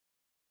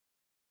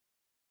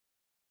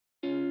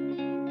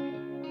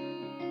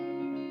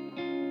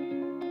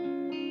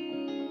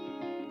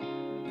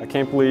I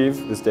can't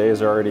believe this day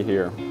is already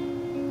here.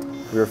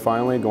 We are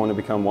finally going to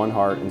become one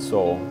heart and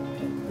soul,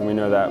 and we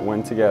know that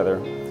when together,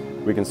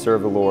 we can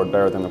serve the Lord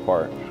better than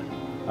apart.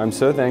 I'm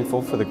so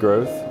thankful for the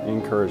growth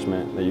and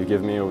encouragement that you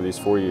give me over these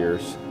 4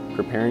 years,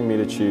 preparing me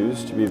to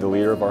choose to be the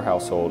leader of our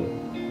household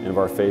and of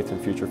our faith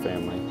and future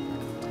family.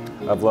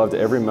 I've loved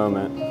every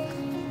moment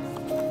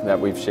that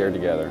we've shared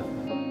together.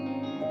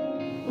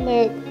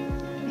 Luke,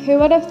 who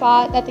would have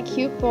thought that the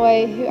cute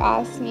boy who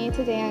asked me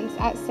to dance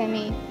at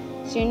Semi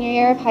junior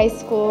year of high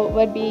school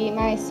would be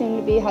my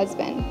soon-to-be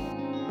husband?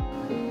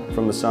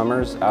 From the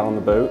summers out on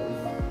the boat,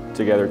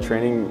 together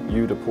training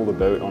you to pull the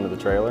boat onto the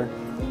trailer,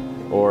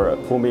 or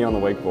pull me on the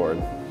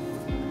wakeboard.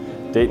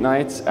 Date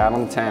nights out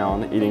on the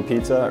town eating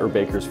pizza or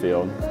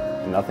Bakersfield,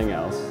 nothing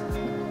else.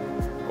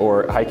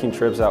 Or hiking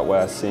trips out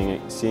west,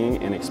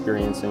 seeing and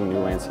experiencing new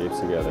landscapes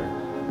together,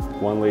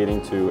 one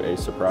leading to a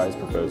surprise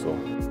proposal.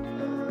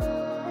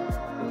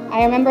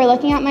 I remember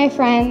looking at my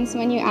friends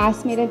when you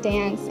asked me to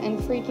dance and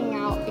freaking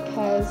out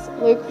because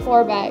Luke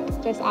Forbeck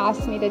just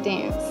asked me to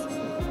dance.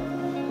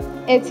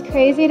 It's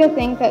crazy to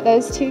think that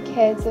those two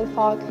kids would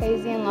fall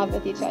crazy in love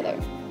with each other.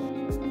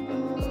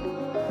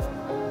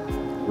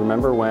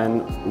 Remember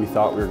when we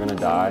thought we were going to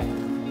die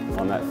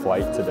on that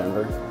flight to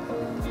Denver?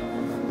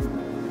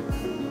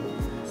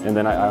 And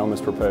then I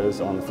almost proposed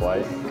on the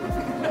flight.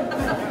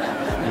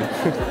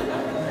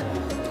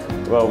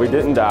 Well, we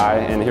didn't die,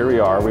 and here we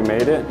are. We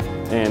made it,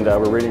 and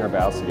we're reading our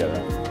vows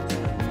together.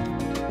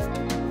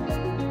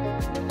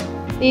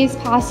 These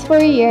past 4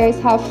 years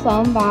have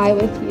flown by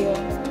with you,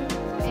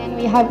 and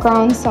we have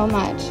grown so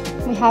much.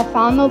 We have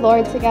found the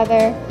Lord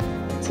together,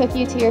 took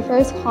you to your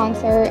first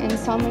concert, and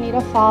so many to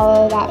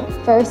follow that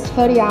first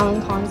Hoodie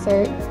Allen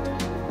concert.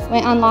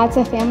 Went on lots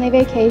of family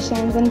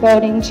vacations and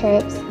boating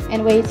trips,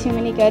 and way too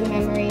many good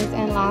memories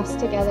and laughs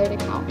together to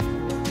count.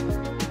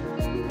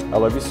 I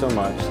love you so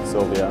much,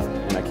 Sylvia,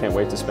 and I can't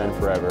wait to spend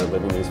forever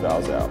living these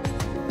vows out.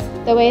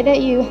 The way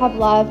that you have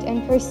loved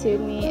and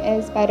pursued me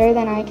is better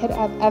than I could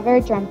have ever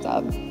dreamt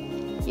of.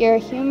 Your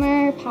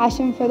humor,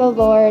 passion for the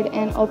Lord,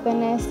 and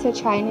openness to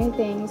try new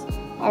things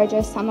are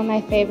just some of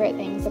my favorite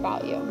things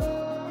about you.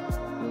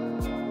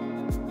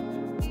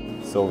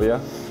 Sylvia,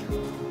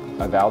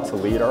 I vow to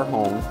lead our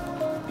home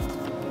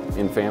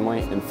in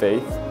family and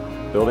faith,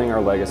 building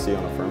our legacy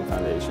on a firm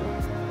foundation.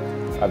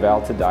 I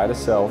vow to die to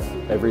self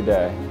every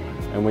day,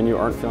 and when you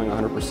aren't feeling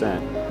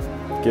 100%,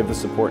 give the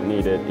support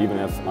needed, even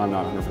if I'm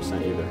not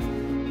 100% either.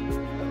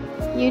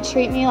 You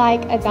treat me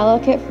like a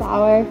delicate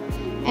flower,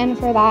 and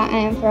for that I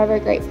am forever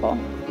grateful.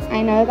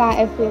 I know that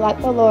if we let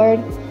the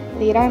Lord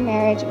lead our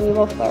marriage, we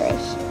will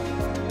flourish.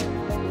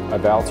 I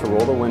vow to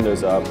roll the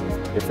windows up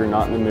if you're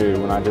not in the mood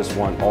when I just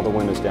want all the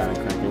windows down and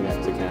cranking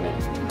it to Kenny.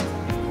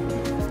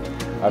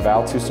 I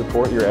vow to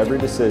support your every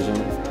decision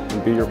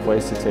and be your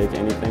place to take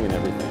anything and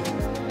everything.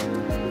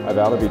 I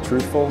vow to be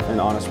truthful and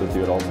honest with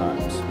you at all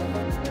times.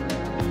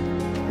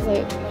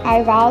 Luke,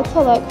 I vow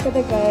to look for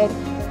the good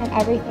in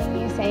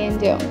everything you say and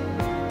do.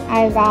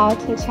 I vow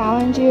to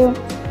challenge you,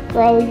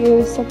 grow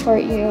you,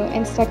 support you,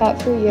 and stick up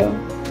for you,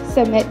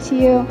 submit to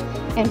you,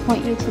 and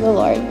point you to the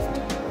Lord.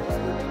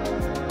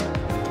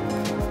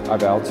 I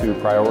vow to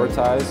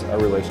prioritize our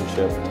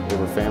relationship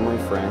over family,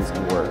 friends,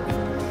 and work.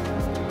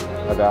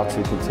 I vow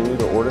to continue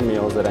to order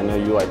meals that I know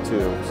you like too,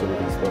 so we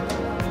can split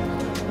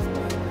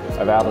them.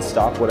 I vow to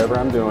stop whatever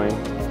I'm doing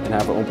and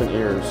have open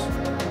ears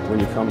when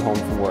you come home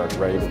from work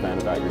ready to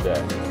vent about your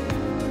day.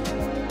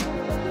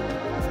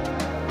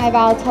 I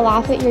vow to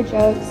laugh at your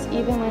jokes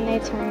even when they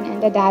turn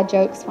into dad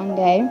jokes one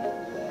day.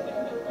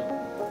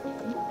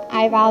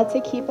 I vow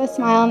to keep a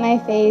smile on my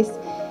face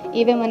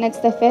even when it's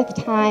the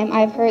 5th time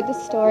I've heard the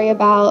story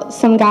about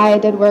some guy I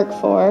did work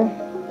for.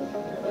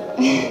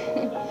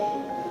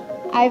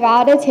 I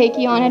vow to take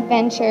you on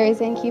adventures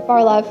and keep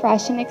our love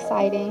fresh and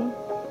exciting.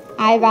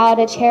 I vow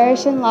to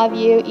cherish and love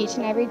you each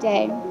and every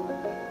day.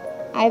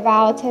 I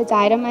vow to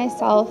die to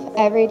myself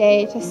every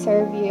day to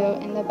serve you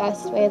in the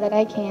best way that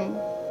I can.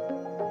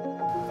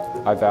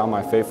 I vow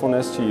my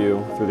faithfulness to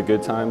you through the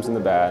good times and the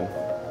bad,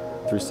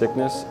 through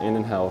sickness and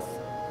in health,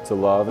 to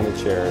love and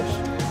to cherish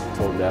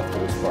till death do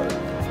us part.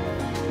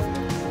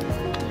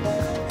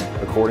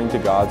 According to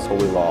God's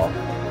holy law,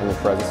 in the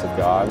presence of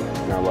God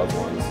and our loved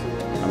ones,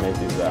 I make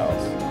these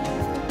vows.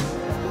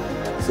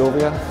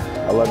 Sylvia,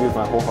 I love you with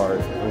my whole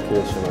heart,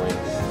 unconditionally,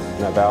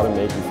 and I vow to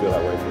make you feel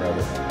that way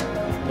forever.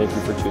 Thank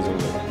you for choosing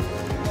me.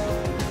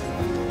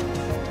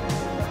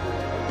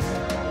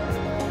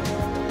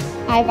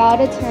 I vow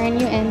to turn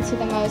you into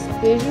the most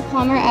bougie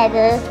plumber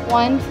ever,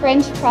 one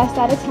French press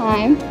at a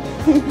time.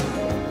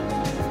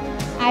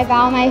 I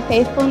vow my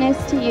faithfulness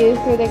to you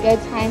through the good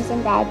times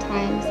and bad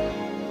times,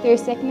 through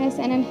sickness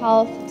and in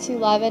health, to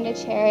love and to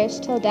cherish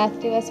till death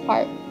do us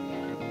part.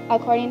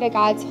 According to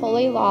God's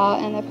holy law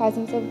and the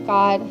presence of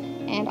God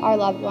and our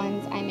loved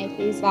ones, I make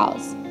these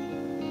vows.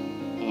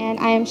 And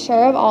I am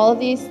sure of all of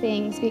these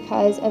things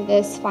because of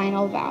this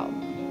final vow.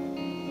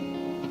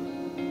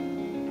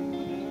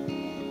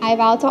 I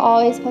vow to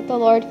always put the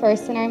Lord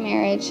first in our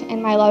marriage,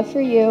 and my love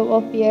for you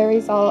will be a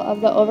result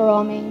of the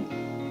overwhelming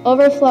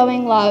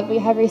overflowing love we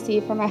have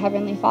received from our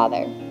Heavenly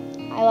Father.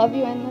 I love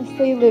you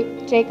endlessly,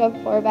 Luke Jacob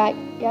Forbeck,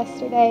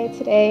 yesterday,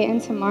 today,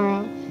 and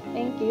tomorrow.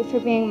 Thank you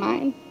for being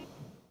mine.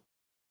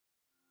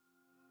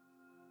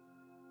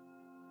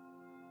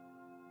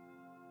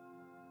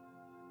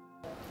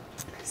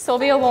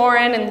 Sylvia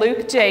Lauren and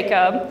Luke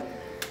Jacob,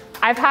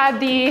 I've had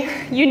the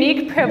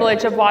unique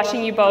privilege of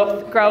watching you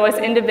both grow as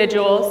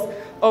individuals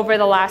over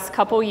the last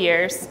couple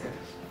years,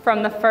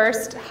 from the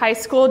first high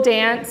school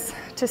dance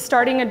to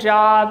starting a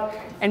job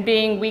and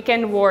being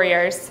weekend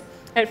warriors.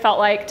 It felt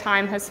like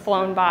time has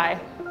flown by.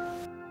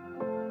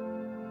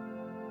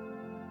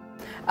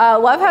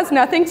 Love has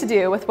nothing to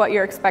do with what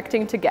you're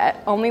expecting to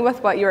get, only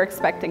with what you're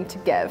expecting to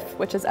give,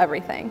 which is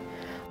everything.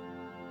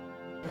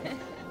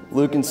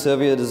 Luke and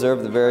Sylvia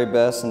deserve the very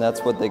best, and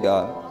that's what they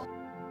got.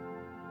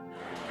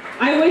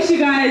 I wish you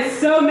guys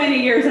so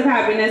many years of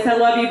happiness. I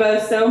love you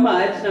both so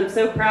much, and I'm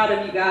so proud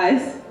of you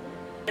guys.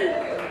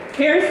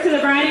 Here's to the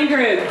bride and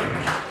groom.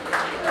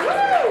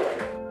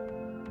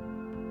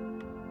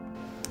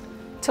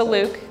 To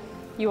Luke,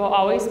 you will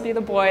always be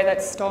the boy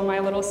that stole my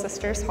little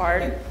sister's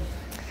heart,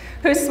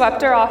 who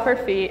swept her off her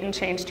feet and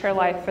changed her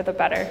life for the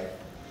better.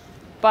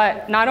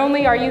 But not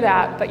only are you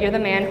that, but you're the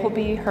man who'll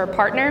be her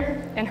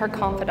partner and her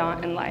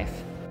confidant in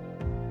life.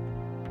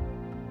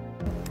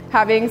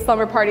 Having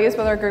slumber parties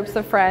with our groups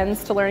of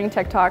friends to learning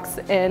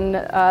TikToks in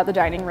the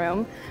dining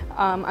room.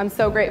 I'm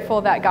so grateful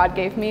that God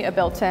gave me a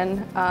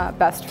built-in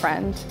best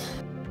friend.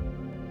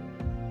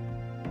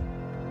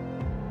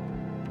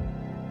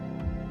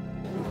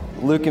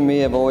 Luke and me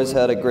have always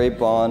had a great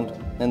bond,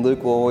 and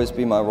Luke will always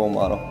be my role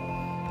model.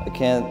 I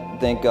can't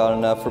thank God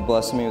enough for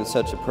blessing me with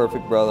such a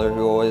perfect brother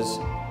who always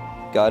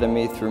guided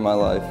me through my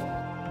life.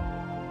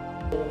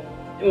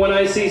 When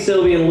I see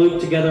Sylvia and Luke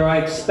together, I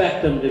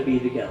expect them to be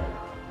together.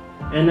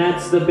 And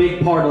that's the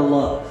big part of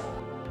love.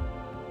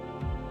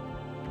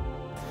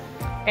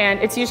 And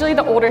it's usually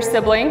the older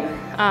sibling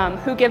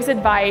who gives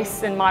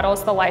advice and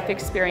models the life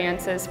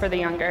experiences for the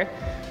younger.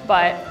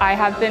 But I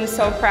have been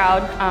so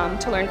proud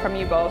to learn from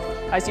you both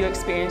as you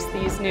experience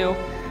these new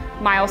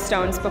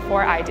milestones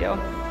before I do.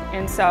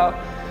 And so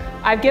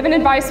I've given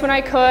advice when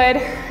I could,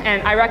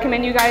 and I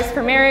recommend you guys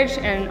for marriage,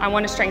 and I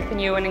want to strengthen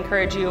you and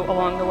encourage you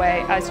along the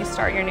way as you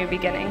start your new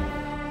beginning.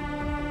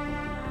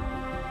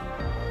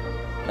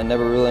 I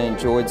never really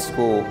enjoyed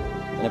school,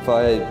 and if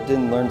I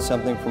didn't learn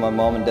something from my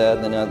mom and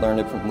dad, then I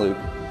learned it from Luke.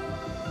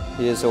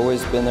 He has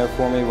always been there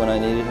for me when I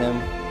needed him,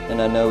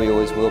 and I know he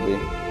always will be.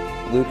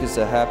 Luke is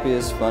the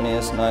happiest,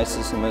 funniest,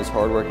 nicest, and most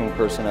hardworking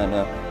person I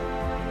know.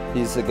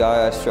 He's the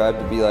guy I strive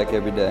to be like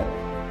every day.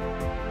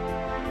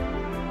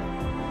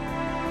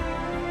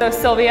 So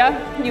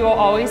Sylvia, you will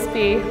always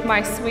be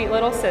my sweet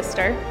little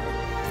sister,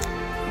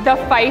 the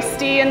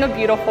feisty and the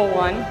beautiful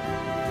one,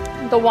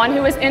 the one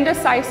who is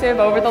indecisive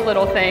over the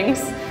little things,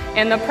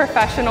 and the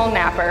professional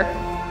napper.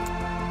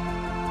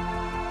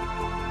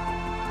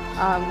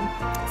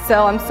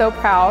 Sil, I'm so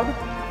proud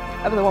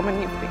of the woman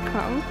you've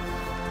become.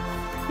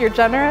 You're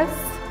generous,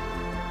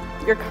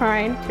 you're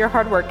kind, you're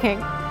hardworking,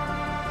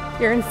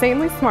 you're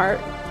insanely smart,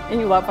 and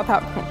you love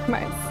without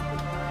compromise.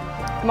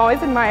 I'm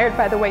always admired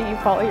by the way you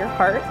follow your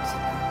heart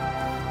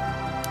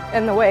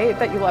and the way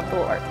that you love the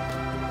Lord.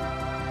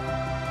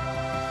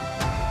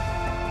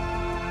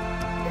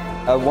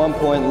 At one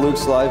point in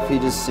Luke's life, he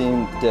just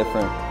seemed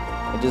different.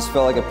 It just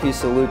felt like a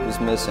piece of Luke was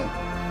missing.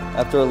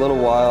 After a little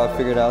while, I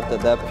figured out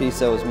that that piece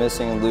that was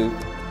missing in Luke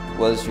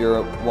was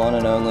your one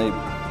and only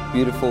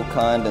beautiful,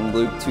 kind, and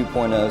Luke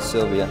 2.0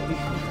 Sylvia.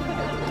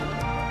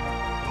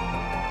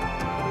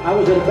 I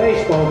was at a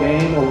baseball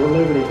game over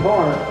Liberty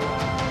Park,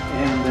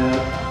 and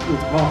we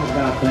were talking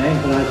about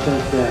things, and I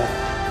said,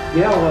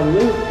 yeah, well,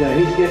 Luke,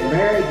 he's getting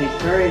married.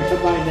 He's marrying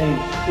somebody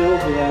named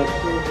Sylvia.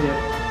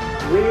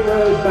 3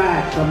 rows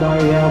back,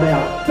 somebody yelled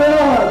out,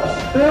 Phillips!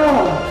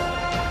 Phillips!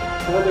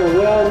 So they're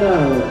well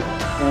known,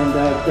 and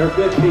they're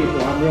good people.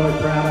 I'm really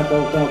proud of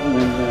both of them,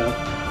 and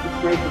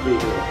it's great to be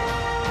here.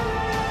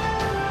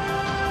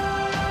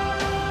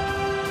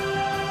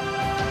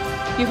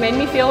 You've made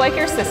me feel like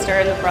your sister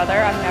and the brother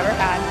I've never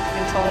had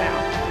until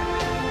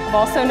now. I've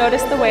also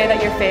noticed the way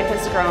that your faith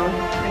has grown,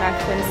 and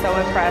I've been so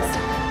impressed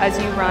as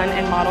you run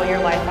and model your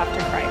life after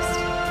Christ.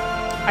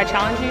 I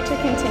challenge you to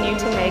continue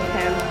to make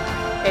him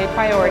a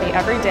priority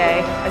every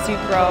day as you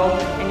grow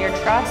in your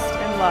trust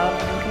and love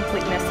and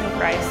completeness in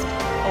Christ,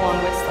 along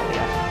with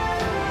Sylvia.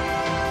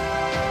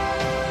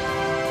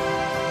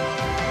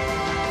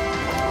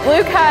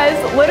 Luke has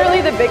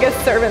literally the biggest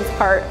servant's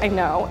heart I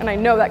know, and I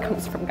know that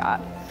comes from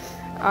God.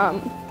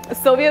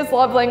 Sylvia's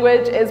love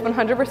language is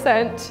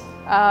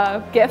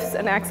 100% gifts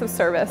and acts of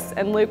service,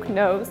 and Luke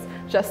knows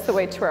just the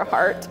way to her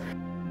heart.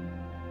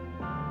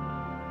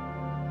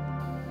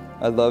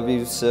 I love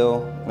you,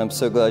 Sil, and I'm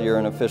so glad you're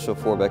an official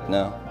Forbeck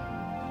now.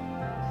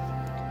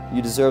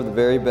 You deserve the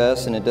very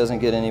best, and it doesn't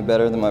get any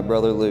better than my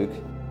brother Luke.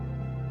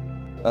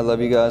 I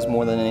love you guys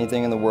more than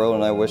anything in the world,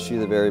 and I wish you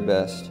the very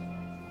best.